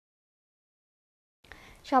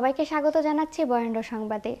সবাইকে স্বাগত জানাচ্ছি বরেন্দ্র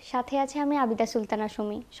সংবাদে। সাথে আছে আমি আবিদা সুলতানা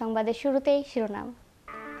সুমি। সংবাদের শুরুতেই শিরোনাম।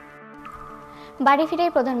 বাড়ি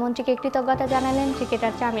ফিরেই প্রধানমন্ত্রীকে কৃতজ্ঞতা জানালেন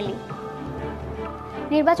ক্রিকেটার চামেলি।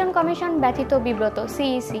 নির্বাচন কমিশন ব্যথিত বিব্রত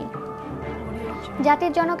সিইসি।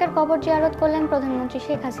 জাতির জনকের কবর জিয়ারত করলেন প্রধানমন্ত্রী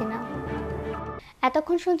শেখ হাসিনা।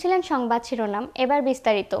 এতক্ষণ শুনছিলেন সংবাদ শিরোনাম, এবার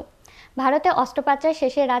বিস্তারিত। ভারতে অস্ত্রোপচার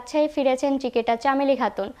শেষে রাজশাহী ফিরেছেন ক্রিকেটার চামেলি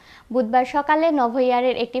খাতুন। বুধবার সকালে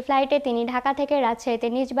নভোএয়ারের একটি ফ্লাইটে তিনি ঢাকা থেকে রাজশাহীতে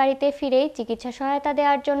নিজ বাড়িতে ফিরেই চিকিৎসা সহায়তা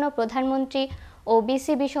দেওয়ার জন্য প্রধানমন্ত্রী ও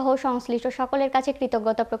বিসিবি সহ সংশ্লিষ্ট সকলের কাছে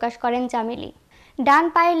কৃতজ্ঞতা প্রকাশ করেন চামেলি। ডান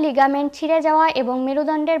পায়ের লিগামেন্ট ছিঁড়ে যাওয়া এবং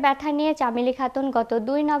মেরুদণ্ডের ব্যথা নিয়ে চামেলি খাতুন গত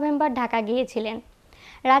 2 নভেম্বর ঢাকা গিয়েছিলেন।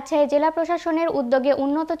 রাজশাহী জেলা প্রশাসনের উদ্যোগে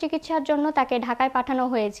উন্নত চিকিৎসার জন্য তাকে ঢাকায় পাঠানো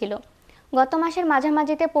হয়েছিল। গত মাসের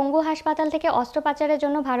মাঝামাঝিতে পঙ্গু হাসপাতাল থেকে অস্ত্রোপচারের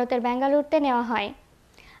জন্য ভারতের বেঙ্গালুরুতে নেওয়া হয়।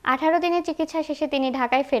 18 দিনের চিকিৎসা শেষে তিনি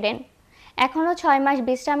ঢাকায় ফেরেন। এখনও 6 মাস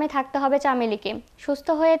বিশ্রামে থাকতে হবে চামেলিকে। সুস্থ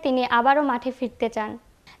হয়ে তিনি আবারও মাঠে ফিরতে চান।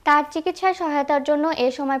 তার চিকিৎসায় সহায়তার জন্য এ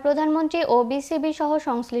সময় প্রধানমন্ত্রী ও বিসিবি সহ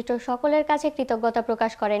সংশ্লিষ্ট সকলের কাছে কৃতজ্ঞতা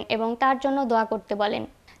প্রকাশ করেন এবং তার জন্য দোয়া করতে বলেন।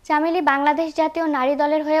 চামেলি বাংলাদেশ জাতীয় নারী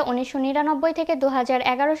দলের হয়ে 1999 থেকে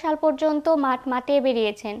 2011 সাল পর্যন্ত মাঠ মাতিয়ে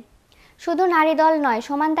বেরিয়েছেন। শুধু নারী দল নয়,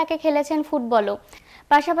 সমান তাকে খেলেছেন ফুটবলও।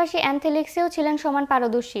 পাশাপাশি অ্যাথলেটিক্সেও ছিলেন সমান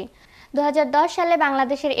পারদর্শী। 2010 সালে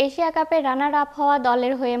বাংলাদেশের এশিয়া কাপের রানার আপ হওয়া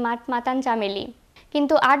দলের হয়ে মাঠ মাতান চামেলি।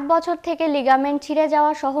 কিন্তু 8 বছর থেকে লিগামেন্ট ছিঁড়ে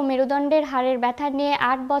যাওয়া সহ মেরুদণ্ডের হাড়ের ব্যথা নিয়ে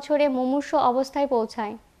 8 বছরে মুমূর্ষ অবস্থায়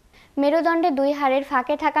পৌঁছায়। মেরুদণ্ডে 2 হাড়ের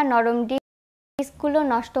ফাঁকে থাকা নরম ডিস্কগুলো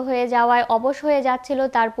নষ্ট হয়ে যাওয়ায় অবশ হয়ে যাচ্ছিল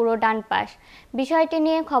তার পুরো ডান পাশ। বিষয়টি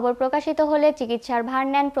নিয়ে খবর প্রকাশিত হলে চিকিৎসার ভার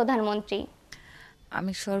নেন প্রধানমন্ত্রী।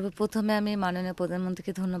 সর্বপ্রথমে আমি মাননীয়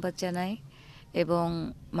প্রধানমন্ত্রীকে ধন্যবাদ জানাই এবং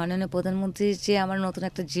মাননীয় প্রধানমন্ত্রী যে আমার নতুন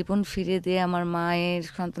একটা জীবন ফিরিয়ে দিয়ে আমার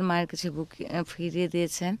মায়ের কাছে ফিরিয়ে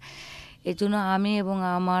দিয়েছেন, এই জন্য আমি এবং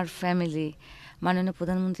আমার ফ্যামিলি মাননীয়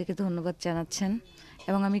প্রধানমন্ত্রীকে ধন্যবাদ জানাচ্ছেন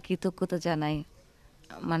এবং আমি কৃতজ্ঞতা জানাই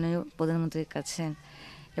মাননীয় প্রধানমন্ত্রীর কাছে।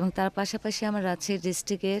 এবং তার পাশাপাশি আমার রাজশাহী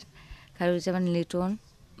ডিস্ট্রিক্টের খায়রুজ্জামান লিটন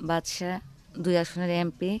বাদশাহ 2 আসনের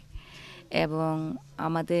এমপি এবং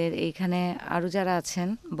আমাদের এইখানে আরও যারা আছেন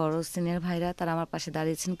বড় সিনিয়র ভাইরা, তারা আমার পাশে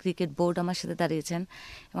দাঁড়িয়েছেন। ক্রিকেট বোর্ড আমার সাথে দাঁড়িয়েছেন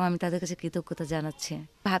এবং আমি তাদের কাছে কৃতজ্ঞতা জানাচ্ছি।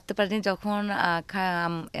 ভাবতে পারিনি যখন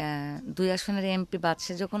 2 আসনের এমপি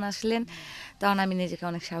বাদশাহ যখন আসলেন তখন আমি নিজেকে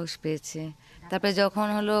অনেক সাহস পেয়েছি। তারপরে যখন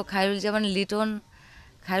হলো খায়রুজ্জামান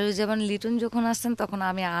লিটন যখন আসছেন তখন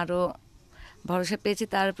আমি আরও ভরসা পেয়েছি।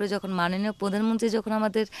 তারপরে যখন মাননীয় প্রধানমন্ত্রী যখন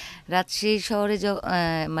আমাদের রাজশাহী শহরে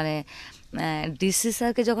ডিসি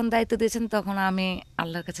স্যারকে যখন দায়িত্ব দিয়েছেন তখন আমি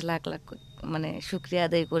আল্লাহর কাছে লাখ লাখ শুকরিয়া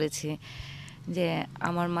আদায় করেছি যে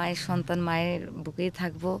আমার মায়ের সন্তান মায়ের বুকেই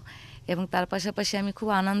থাকবো। এবং তার পাশাপাশি আমি খুব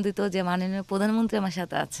আনন্দিত যে মাননীয় প্রধানমন্ত্রী আমার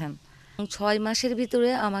সাথে আছেন। 6 মাসের ভিতরে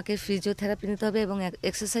আমাকে ফিজিওথেরাপি নিতে হবে এবং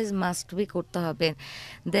এক্সারসাইজ মাস্ট বি করতে হবে।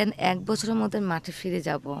 দেন 1 বছরের মধ্যে মাঠে ফিরে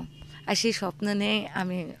যাব। আর সেই স্বপ্ন নিয়ে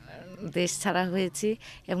আমি দেশ ছাড়া হয়েছি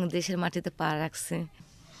এবং দেশের মাটিতে পা রাখছি।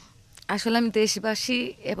 আসলে আমি দেশবাসী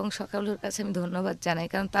এবং সকলের কাছে আমি ধন্যবাদ জানাই,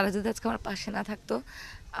 কারণ তারা যদি আজকে আমার পাশে না থাকতো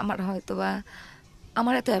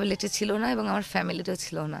আমার এত অ্যাবিলিটি ছিল না এবং আমার ফ্যামিলিরও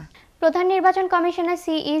ছিল না। প্রধান নির্বাচন commissioner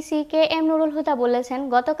CEC K M Nurul Huda বলেছেন,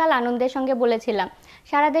 গতকাল আনন্দের সঙ্গে বলেছিলাম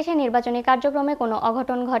সারা দেশে নির্বাচনী কার্যক্রমে কোনো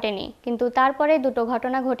অঘটন ঘটেনি, কিন্তু তারপরে 2টো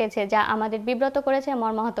ঘটনা ঘটেছে যা আমাদের বিব্রত করেছে,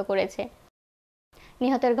 মর্মাহত করেছে।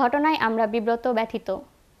 নিহতের ঘটনায় আমরা বিব্রত, ব্যথিত।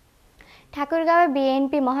 ঠাকুরগাঁওয়ে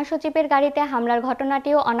বিএনপি মহাসচিবের গাড়িতে হামলার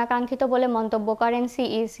ঘটনাটিও অনাকাঙ্ক্ষিত বলে মন্তব্য করেন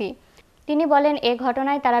সিইসি। তিনি বলেন, এ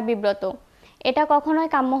ঘটনায় তারা বিব্রত। এটা কখনোই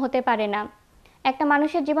কাম্য হতে পারে না। একটা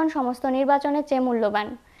মানুষের জীবন সমস্ত নির্বাচনের চেয়ে মূল্যবান।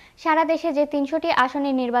 সারা দেশে যে 300টি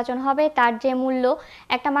আসনে নির্বাচন হবে তার যে মূল্য,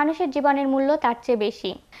 একটা মানুষের জীবনের মূল্য তার চেয়ে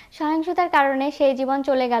বেশি। সহিংসতার কারণে সেই জীবন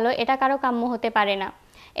চলে গেল, এটা কারো কাম্য হতে পারে না।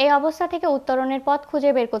 এই অবস্থা থেকে উত্তরণের পথ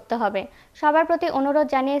খুঁজে বের করতে হবে। সবার প্রতি অনুরোধ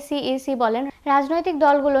জানিয়ে সিইসি বলেন, রাজনৈতিক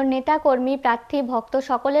দলগুলোর নেতা কর্মী প্রার্থী ভক্ত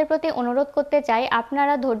সকলের প্রতি অনুরোধ করতে চাই,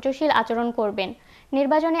 আপনারা ধৈর্যশীল আচরণ করবেন,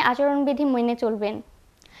 নির্বাচনী আচরণবিধি মেনে চলবেন,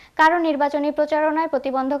 কারো নির্বাচনী প্রচারণায়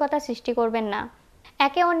প্রতিবন্ধকতা সৃষ্টি করবেন না।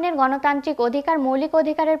 একে অন্যের গণতান্ত্রিক অধিকার, মৌলিক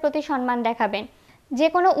অধিকারের প্রতি সম্মান দেখাবেন। যে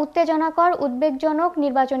কোনো উত্তেজনাকর, উদ্বেগজনক,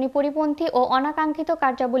 নির্বাচনী পরিপন্থী ও অনাকাঙ্ক্ষিত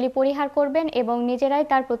কার্যাবলী পরিহার করবেন এবং নিজেরাই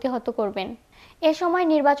তার প্রতিহত করবেন। এ সময়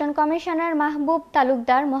নির্বাচন commissioner Mahbub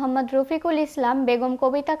Talukdar, Mohammad Rafiqul Islam, Begum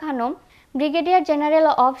Kabita Khanam, brigadier general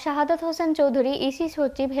of Shahadat Hossain Chowdhury, EC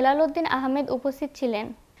সচিব হেলাল উদ্দিন আহমেদ উপস্থিত ছিলেন।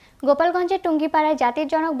 গোপালগঞ্জের টুঙ্গিপাড়ায় জাতির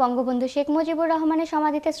জনক বঙ্গবন্ধু শেখ মুজিবুর রহমানের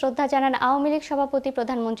সমাধিতে শ্রদ্ধা জানান আওয়ামী লীগ সভাপতি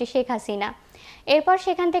প্রধানমন্ত্রী শেখ হাসিনা। এরপর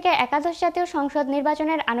সেখান থেকে একাদশ জাতীয় সংসদ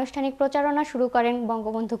নির্বাচনের আনুষ্ঠানিক প্রচারণা শুরু করেন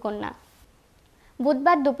বঙ্গবন্ধু কন্যা।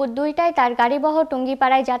 বুধবার দুপুর 2টায় তার গাড়িবহর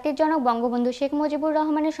টুঙ্গিপাড়ায় জাতির জনক বঙ্গবন্ধু শেখ মুজিবুর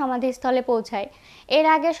রহমানের সমাধিস্থলে পৌঁছায়। এর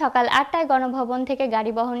আগে সকাল 8টায় গণভবন থেকে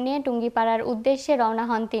গাড়িবহর নিয়ে টুঙ্গিপাড়ার উদ্দেশ্যে রওনা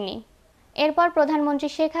হন তিনি। এরপর প্রধানমন্ত্রী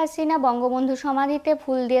শেখ হাসিনা বঙ্গবন্ধু সমাধিতে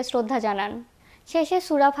ফুল দিয়ে শ্রদ্ধা জানান। শেষে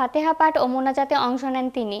সূরা ফাতেহা পাঠ ও মোনাজাতে অংশ নেন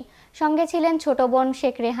তিনি। সঙ্গে ছিলেন ছোট বোন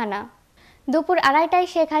শেখ রেহানা। দুপুর 2:30টায়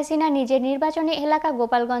শেখ হাসিনা নিজের নির্বাচনী এলাকা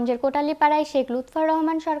গোপালগঞ্জের কোটালীপাড়ায় শেখ লুৎফর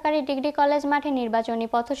রহমান সরকারি ডিগ্রি কলেজ মাঠে নির্বাচনী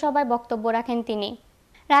পথসভায় বক্তব্য রাখেন তিনি।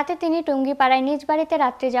 রাতে তিনি টুঙ্গিপাড়ায় নিজ বাড়িতে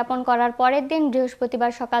রাত্রি যাপন করার পরের দিন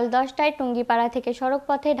বৃহস্পতিবার সকাল 10টায় টুঙ্গিপাড়া থেকে সড়ক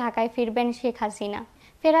পথে ঢাকায় ফিরবেন শেখ হাসিনা।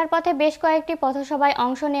 ফেরার পথে বেশ কয়েকটি পথসভায়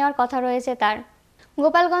অংশ নেওয়ার কথা রয়েছে তার।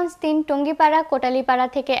 গোপালগঞ্জ 3, টুঙ্গিপাড়া, কোটালীপাড়া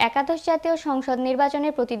থেকে একাদশ জাতীয় সংসদ নির্বাচনে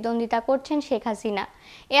প্রতিদ্বন্দ্বিতা করছেন শেখ হাসিনা।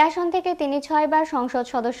 এ আসন থেকে তিনি 6 বার সংসদ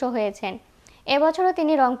সদস্য হয়েছেন। এবছরও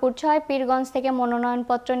তিনি রংপুর 6, পীরগঞ্জ থেকে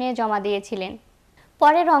মনোনয়নপত্র নিয়ে জমা দিয়েছিলেন।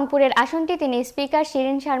 পরে রংপুরের আসনটি তিনি স্পিকার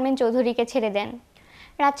শিরিন শারমিন চৌধুরীকে ছেড়ে দেন।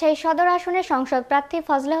 রাজশাহী সদর আসনের সংসদ প্রার্থী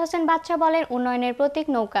ফজলে হোসেন বাদশা বলেন, উন্নয়নের প্রতীক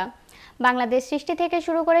নৌকা। বাংলাদেশ সৃষ্টি থেকে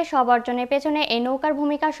শুরু করে সব অর্জনের পেছনে এই নৌকার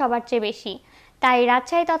ভূমিকা সবার চেয়ে বেশি। তাই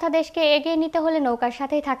রাজশাহী তথা দেশকে এগিয়ে নিতে হলে নৌকার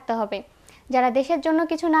সাথেই থাকতে হবে। যারা দেশের জন্য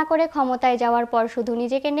কিছু না করে ক্ষমতায় যাওয়ার পর শুধু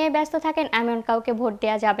নিজেকে নিয়ে ব্যস্ত থাকেন, এমন কাউকে ভোট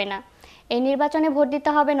দেওয়া যাবে না। এই নির্বাচনে ভোট দিতে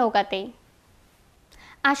হবে নৌকাতেই।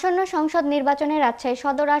 আসন্ন সংসদ নির্বাচনে রাজশাহী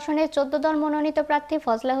সদর আসনের 14 দল মনোনীত প্রার্থী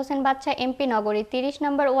ফজলে হোসেন বাদশা এমপি নগরীর 30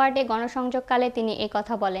 নম্বর ওয়ার্ডে গণসংযোগকালে তিনি এই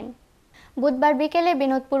কথা বলেন। বুধবার বিকেলে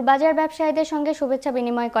বিনোদপুর বাজার ব্যবসায়ীদের সঙ্গে শুভেচ্ছা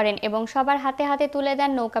বিনিময় করেন এবং সবার হাতে হাতে তুলে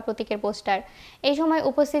দেন নৌকা প্রতীকের পোস্টার। এই সময়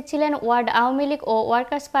উপস্থিত ছিলেন ওয়ার্ড আওয়ামী লীগ ও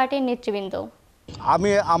ওয়ার্কার্স পার্টির নেতৃবৃন্দ।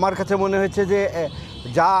 আমার কাছে মনে হয়েছে যে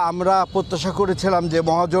যা আমরা প্রত্যাশা করেছিলাম যে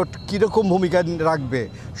মহাজোট কীরকম ভূমিকা রাখবে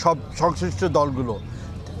সব সংশ্লিষ্ট দলগুলো,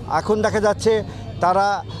 এখন দেখা যাচ্ছে তারা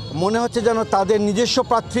মনে হচ্ছে যেন তাদের নিজস্ব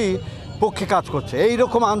প্রার্থী পক্ষে কাজ করছে, এই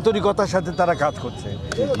রকম আন্তরিকতার সাথে তারা কাজ করছে।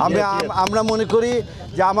 আমরা মনে করি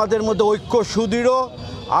যে আমাদের মধ্যে ঐক্য সুদৃঢ়।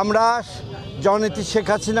 আমরা জননেত্রী শেখ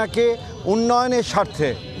হাসিনাকে উন্নয়নের স্বার্থে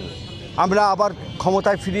আমরা আবার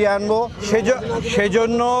ক্ষমতায় ফিরিয়ে আনবো।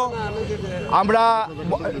 সেজন্য আমরা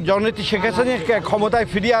জননেত্রী শেখ হাসিনাকে ক্ষমতায়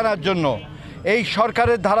ফিরিয়ে আনার জন্য, এই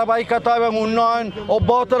সরকারের ধারাবাহিকতা এবং উন্নয়ন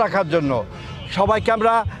অব্যাহত রাখার জন্য সবাইকে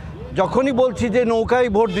আমরা যখনই বলছি যে নৌকায়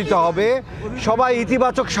ভোট দিতে হবে, সবাই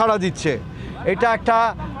ইতিবাচক সাড়া দিচ্ছে। এটা একটা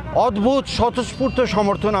অদ্ভুত স্বতঃস্ফূর্ত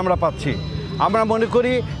সমর্থন আমরা পাচ্ছি। আমরা মনে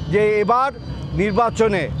করি যে এবার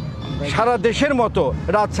নির্বাচনে সারা দেশের মতো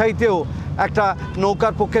রাজশাহীতেও একটা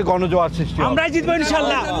নৌকার পক্ষে গণজোয়ার সৃষ্টি হবে। আমরা জিতবো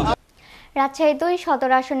ইনশাআল্লাহ। রাজশাহী 2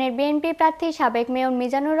 সদর আসনের বিএনপি প্রার্থী সাবেক মেয়র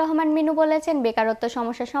মিজানুর রহমান মিনু বলেছেন, বেকারত্ব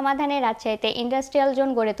সমস্যা সমাধানে রাজশাহীতে ইন্ডাস্ট্রিয়াল জোন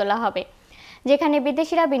গড়ে তোলা হবে, যেখানে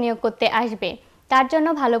বিদেশিরা বিনিয়োগ করতে আসবে। তার জন্য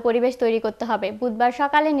ভালো পরিবেশ তৈরি করতে হবে। বুধবার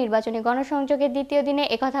সকালে নির্বাচনী গণসংযোগের দ্বিতীয় দিনে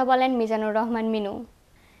একথা বলেন মিজানুর রহমান মিনু।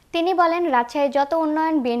 তিনি বলেন, রাজশাহীর যত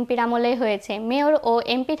উন্নয়ন বিএনপির আমলেই হয়েছে। মেয়র ও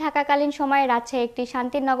এমপি থাকাকালীন সময়ে রাজশাহী একটি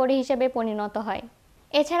শান্তির নগরী হিসেবে পরিণত হয়।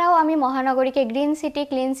 এছাড়াও আমি মহানগরীকে green city,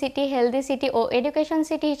 clean city, healthy city ও এডুকেশন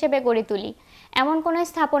সিটি হিসেবে গড়ে তুলি। এমন কোনো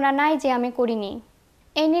স্থাপনা নাই যে আমি করিনি।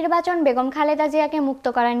 এই নির্বাচন বেগম খালেদা জিয়াকে মুক্ত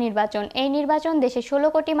করার নির্বাচন। এই নির্বাচন দেশের 16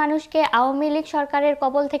 কোটি মানুষকে আওয়ামী লীগ সরকারের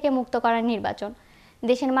কবল থেকে মুক্ত করার নির্বাচন।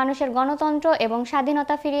 দেশের মানুষের গণতন্ত্র এবং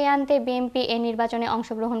স্বাধীনতা ফিরিয়ে আনতে বিএনপি এই নির্বাচনে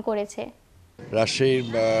অংশগ্রহণ করেছে। রাজশাহীর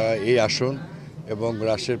এই আসন এবং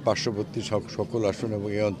রাজশাহীর পার্শ্ববর্তী সকল আসন এবং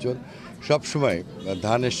এই অঞ্চল সবসময়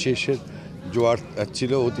ধানের শীষের জোয়ার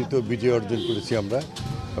ছিল, অতীত বিজয় অর্জন করেছি আমরা,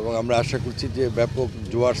 এবং আমরা আশা করছি যে ব্যাপক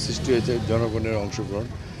জোয়ার সৃষ্টি হয়েছে জনগণের অংশগ্রহণ,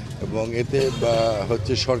 এবং এতে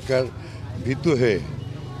হচ্ছে সরকার ভীতু হয়ে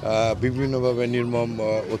বিভিন্নভাবে নির্মম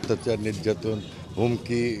অত্যাচার, নির্যাতন,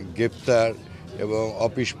 হুমকি, গ্রেপ্তার এবং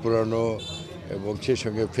অফিস পোড়ানো এবং সেই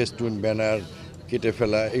সঙ্গে ফেস্টুন ব্যানার কেটে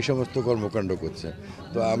ফেলা, এই সমস্ত কর্মকাণ্ড করছে।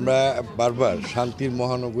 তো আমরা বারবার শান্তির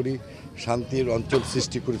মহানগরী, শান্তির অঞ্চল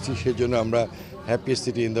সৃষ্টি করেছি। সেই জন্য আমরা happiest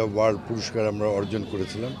city in the world পুরস্কার আমরা অর্জন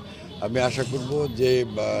করেছিলাম। আমি আশা করব যে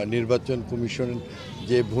নির্বাচন কমিশন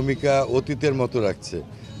যে ভূমিকা অতীতের মতো রাখছে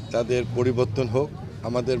তাদের পরিবর্তন হোক।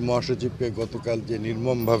 আমাদের মহাসচিবকে গতকাল যে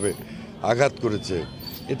নির্মমভাবে আঘাত করেছে,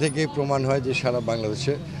 এ থেকেই প্রমাণ হয় যে সারা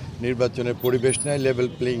বাংলাদেশে নির্বাচনের পরিবেশ নাই, লেভেল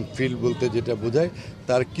প্লেইং ফিল্ড বলতে যেটা বোঝায়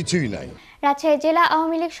তার কিছুই নাই। রাজশাহী জেলা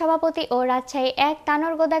আওয়ামী লীগ সভাপতি ও রাজশাহী 1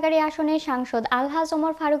 তানোর গোদাগাড়ী আসনের সাংসদ আলহাজ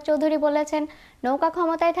ওমর ফারুক চৌধুরী বলেছেন, নৌকা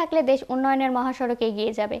ক্ষমতায় থাকলে দেশ উন্নয়নের মহাসড়কে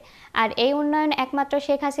এগিয়ে যাবে, আর এই উন্নয়ন একমাত্র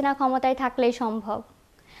শেখ হাসিনা ক্ষমতায় থাকলেই সম্ভব।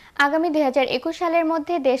 আগামী 2021 সালের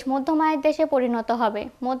মধ্যে দেশ মধ্যম আয়ের দেশে পরিণত হবে।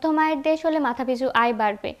 মধ্যম আয়ের দেশ হলে মাথাপিছু আয়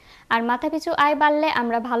বাড়বে, আর মাথাপিছু আয় বাড়লে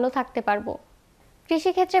আমরা ভালো থাকতে পারবো।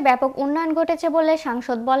 কৃষিক্ষেত্রে ব্যাপক উন্নয়ন ঘটেছে বলে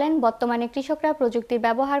সাংসদ বলেন, বর্তমানে কৃষকরা প্রযুক্তির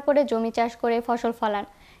ব্যবহার করে জমি চাষ করে ফসল ফলান।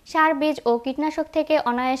 সার, বীজ ও কীটনাশক থেকে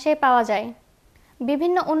অনায়াসে পাওয়া যায়।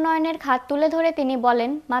 বিভিন্ন উন্নয়নের খাত তুলে ধরে তিনি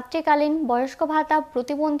বলেন, মাতৃকালীন, বয়স্ক ভাতা,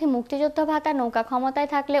 প্রতিবন্ধী মুক্তিযোদ্ধা ভাতা, নৌকা ক্ষমতায়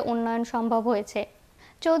থাকলে উন্নয়ন সম্ভব হয়েছে।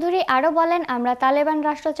 চৌধুরী আরও বলেন, আমরা তালেবান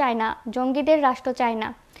রাষ্ট্র চাই না, জঙ্গিদের রাষ্ট্র চাই না,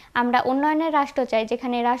 আমরা উন্নয়নের রাষ্ট্র চাই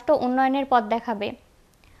যেখানে রাষ্ট্র উন্নয়নের পথ দেখাবে।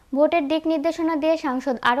 ভোটের দিক নির্দেশনা দিয়ে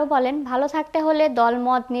সাংসদ আরও বলেন, ভালো থাকতে হলে দল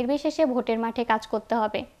মত নির্বিশেষে ভোটের মাঠে কাজ করতে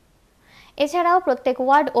হবে। এছাড়াও প্রত্যেক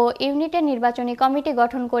ওয়ার্ড ও ইউনিটে নির্বাচনী কমিটি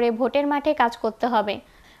গঠন করে ভোটের মাঠে কাজ করতে হবে।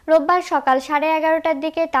 রোববার সকাল 11:30টার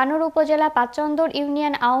দিকে তানোর উপজেলা পাঁচচন্দর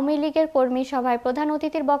ইউনিয়ন আওয়ামী লীগের কর্মী সভায় প্রধান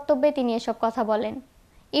অতিথির বক্তব্যে তিনি এসব কথা বলেন।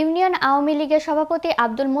 ইউনিয়ন আওয়ামী লীগের সভাপতি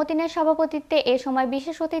আব্দুল মতিনের সভাপতিত্বে এ সময়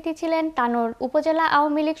বিশেষ অতিথি ছিলেন তানোর উপজেলা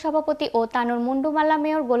আওয়ামী লীগ সভাপতি ও তানোর মুন্ডুমালা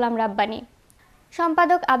মেয়র গোলাম রাব্বানী,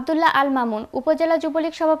 সম্পাদক আবদুল্লাহ আল মামুন, উপজেলা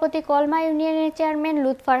যুবলীগ সভাপতি কলমা ইউনিয়নের চেয়ারম্যান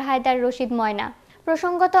লুৎফর হায়দার রশিদ ময়না।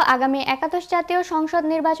 প্রসঙ্গত, আগামী 11 জাতীয় সংসদ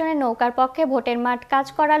নির্বাচনে নৌকার পক্ষে ভোটের মাঠ কাজ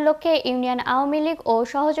করার লক্ষ্যে ইউনিয়ন আওয়ামী লীগ ও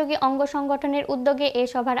সহযোগী অঙ্গ সংগঠনের উদ্যোগে এ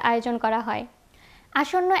সভার আয়োজন করা হয়।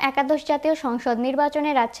 আসন্ন 11 জাতীয় সংসদ নির্বাচনে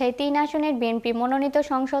রাজশাহী 3 আসনের বিএনপি মনোনীত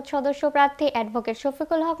সংসদ সদস্য প্রার্থী অ্যাডভোকেট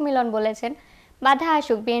শফিকুল হক মিলন বলেছেন, বাধা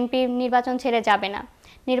আসুক, বিএনপি নির্বাচন ছেড়ে যাবে না।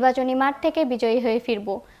 নির্বাচনী মাঠ থেকে বিজয়ী হয়ে ফিরব।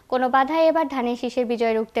 কোনো বাধাই এবার ধানের শীষের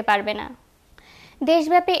বিজয় রুখতে পারবে না।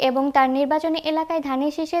 দেশব্যাপী এবং তার নির্বাচনী এলাকায়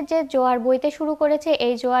ধানের শীষের যে জোয়ার বইতে শুরু করেছে,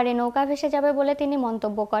 এই জোয়ারে নৌকা ভেসে যাবে বলে তিনি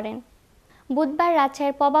মন্তব্য করেন। বুধবার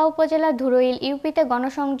রাজশাহীর পবা উপজেলার ধুরইল ইউপিতে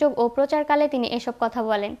গণসংযোগ ও প্রচারকালে তিনি এসব কথা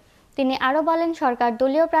বলেন। তিনি আরও বলেন, সরকার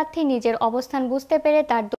দলীয় প্রার্থী নিজের অবস্থান বুঝতে পেরে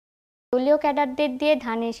তার দলীয় ক্যাডারদের দিয়ে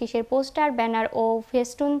ধানের শীষের পোস্টার, ব্যানার ও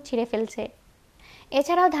ফেস্টুন ছিঁড়ে ফেলছে।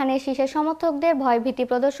 এছাড়াও ধানের শীষের সমর্থকদের ভয়ভীতি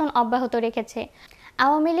প্রদর্শন অব্যাহত রেখেছে।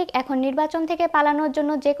 আওয়ামী লীগ এখন নির্বাচন থেকে পালানোর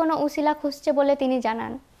জন্য যে কোনো উসিলা খুঁজছে বলে তিনি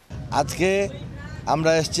জানান। আজকে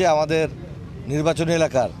আমরা এসেছি আমাদের নির্বাচনী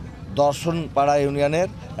এলাকার দর্শনপাড়া ইউনিয়নের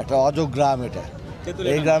একটা অযোগ গ্রাম, এটা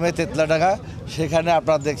এই গ্রামে তেতলাডাঙ্গা। সেখানে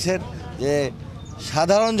আপনারা দেখছেন যে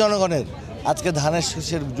সাধারণ জনগণের আজকে ধানের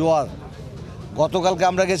শীষের জোয়ার। গতকালকে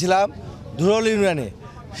আমরা গেছিলাম ধুরইল ইউনিয়নে,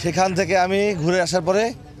 সেখান থেকে আমি ঘুরে আসার পরে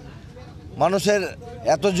মানুষের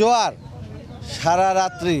এত জোয়ার, সারা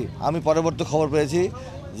রাত্রি আমি পরবর্তী খবর পেয়েছি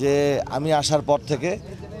যে আমি আসার পর থেকে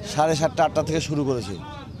 7:30 8টা থেকে শুরু করেছি,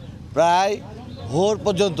 প্রায় ভোর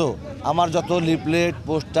পর্যন্ত আমার যত লিফলেট,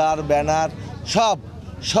 পোস্টার, ব্যানার সব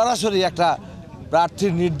সরাসরি একটা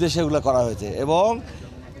প্রার্থীর নির্দেশে এগুলো করা হয়েছে। এবং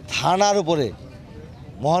থানার উপরে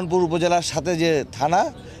মোহনপুর উপজেলার সাথে যে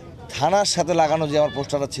থানার সাথে লাগানো যে আমার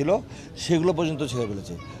পোস্টারটা ছিল সেগুলো পর্যন্ত ছেড়ে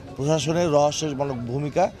ফেলেছে। প্রশাসনের রহস্যজনক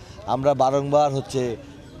ভূমিকা। আমরা বারংবার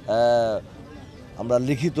আমরা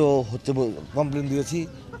লিখিত কমপ্লেন দিয়েছি,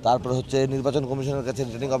 তারপরে নির্বাচন কমিশনের কাছে,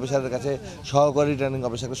 রিটার্নিং অফিসারের কাছে, সহকারী রিটার্নিং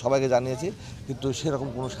অফিসারকে সবাইকে জানিয়েছি, কিন্তু সেরকম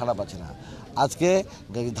কোনো সাড়া পাচ্ছি না। আজকে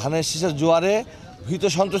ধানের শীষের জোয়ারে ভীত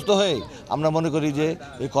সন্তুষ্ট হয়ে আমরা মনে করি যে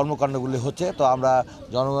এই কর্মকাণ্ডগুলি হচ্ছে। তো আমরা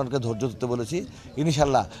জনগণকে ধৈর্য ধরতে বলেছি,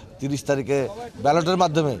 ইনশাল্লাহ 30 তারিখে ব্যালটের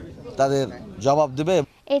মাধ্যমে তাদের জবাব দেবে।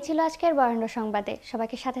 এই ছিল আজকের বরেণ্য সংবাদে।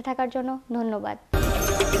 সবাইকে সাথে থাকার জন্য ধন্যবাদ।